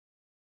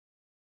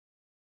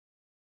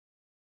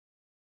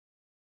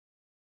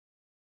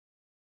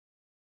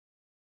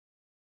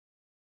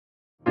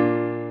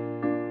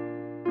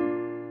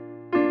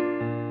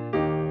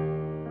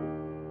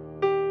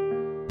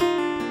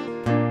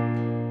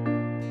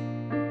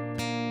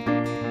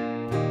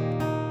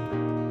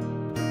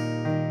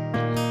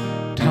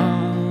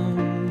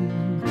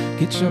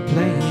It's a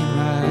plane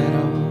right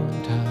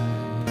on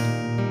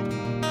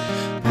time.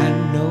 I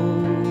know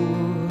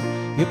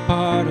your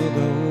part will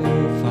go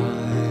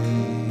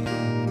fine.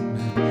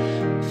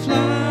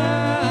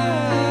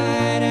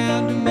 Fly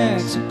down to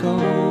Mexico.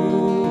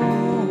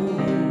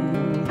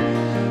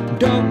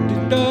 Dug,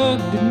 dug,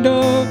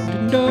 dug,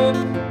 dug.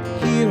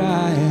 Here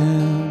I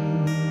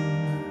am,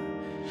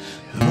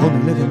 the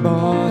only living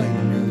boy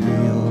in New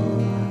York.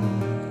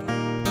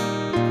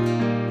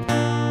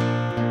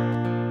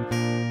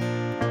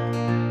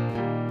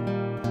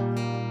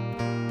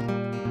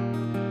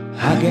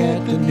 I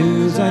get the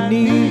news I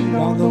need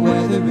on the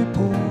weather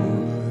report.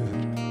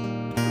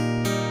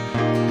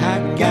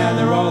 I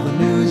gather all the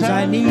news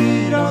I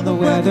need on the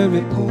weather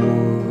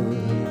report.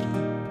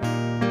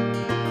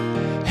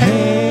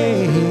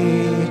 Hey,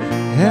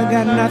 I've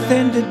got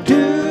nothing to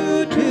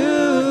do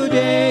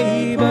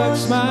today but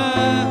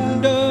smile.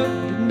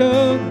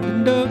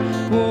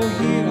 Oh,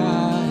 here I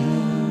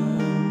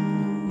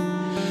am,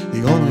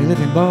 the only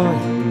living boy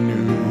in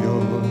New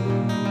York.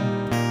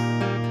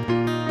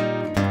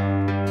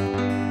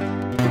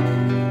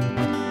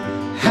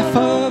 Half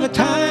of the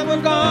time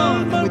we're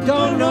gone, but we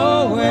don't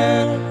know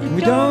where.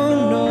 We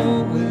don't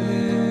know where.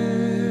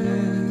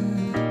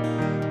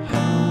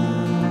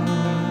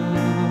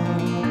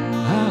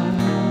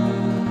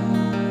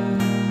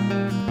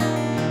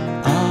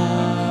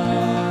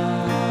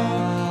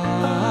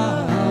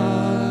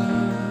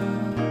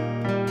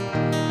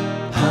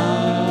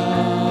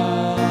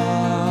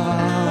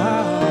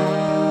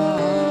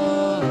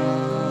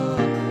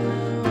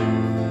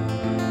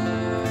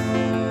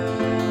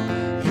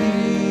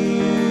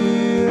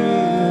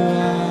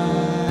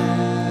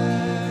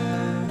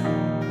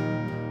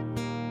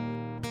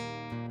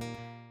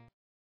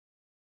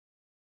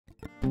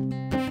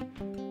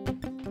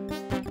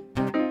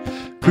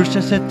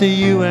 Khrushchev's at the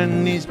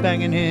UN, he's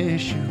banging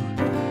his shoe.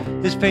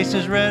 His face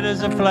is red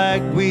as a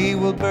flag, we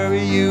will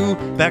bury you.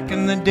 Back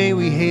in the day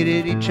we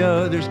hated each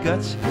other's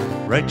guts.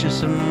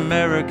 Righteous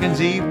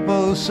Americans,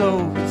 evil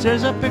souls.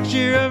 There's a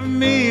picture of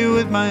me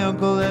with my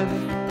Uncle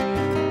Eddie.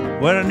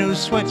 Wearing a new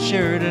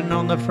sweatshirt and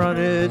on the front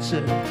it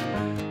said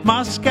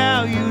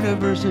Moscow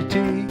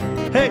University.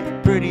 Hey,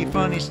 pretty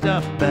funny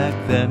stuff back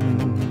then,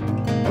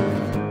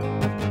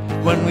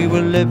 when we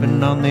were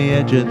living on the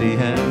edge of the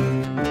end.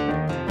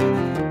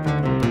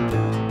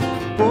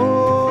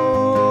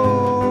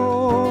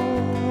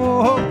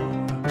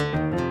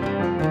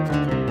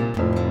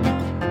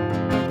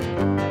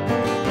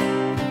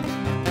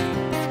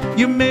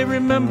 You may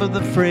remember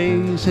the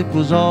phrase, it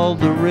was all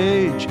the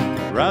rage,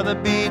 rather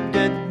be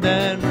dead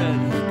than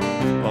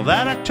red. Well,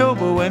 that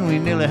October when we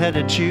nearly had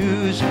to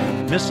choose,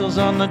 missiles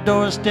on the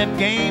doorstep,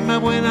 game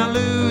of win or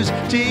lose.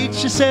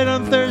 Teacher said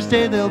on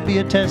Thursday there'll be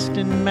a test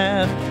in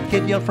math.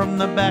 Kid yelled from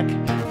the back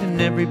and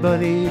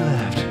everybody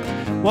laughed.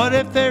 What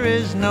if there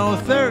is no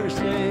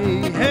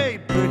Thursday? Hey,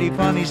 pretty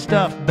funny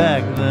stuff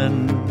back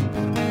then,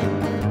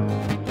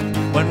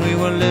 when we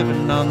were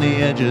living on the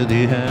edge of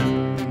the end.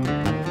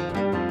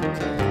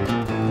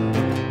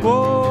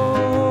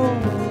 Whoa,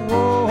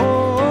 whoa,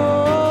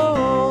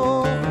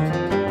 whoa,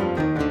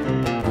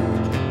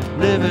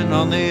 living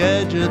on the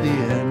edge of the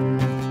end.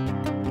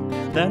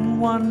 Then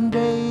one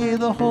day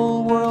the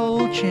whole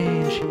world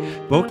changed.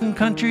 Voting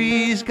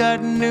countries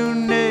got new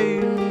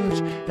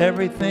names.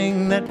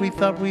 Everything that we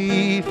thought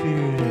we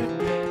feared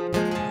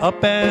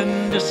up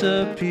and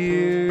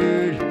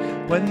disappeared.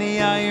 When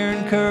the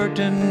Iron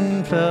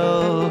Curtain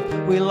fell,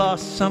 we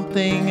lost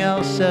something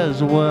else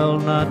as well.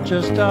 Not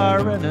just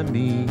our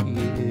enemy,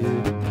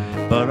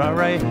 but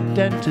our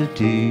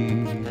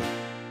identity.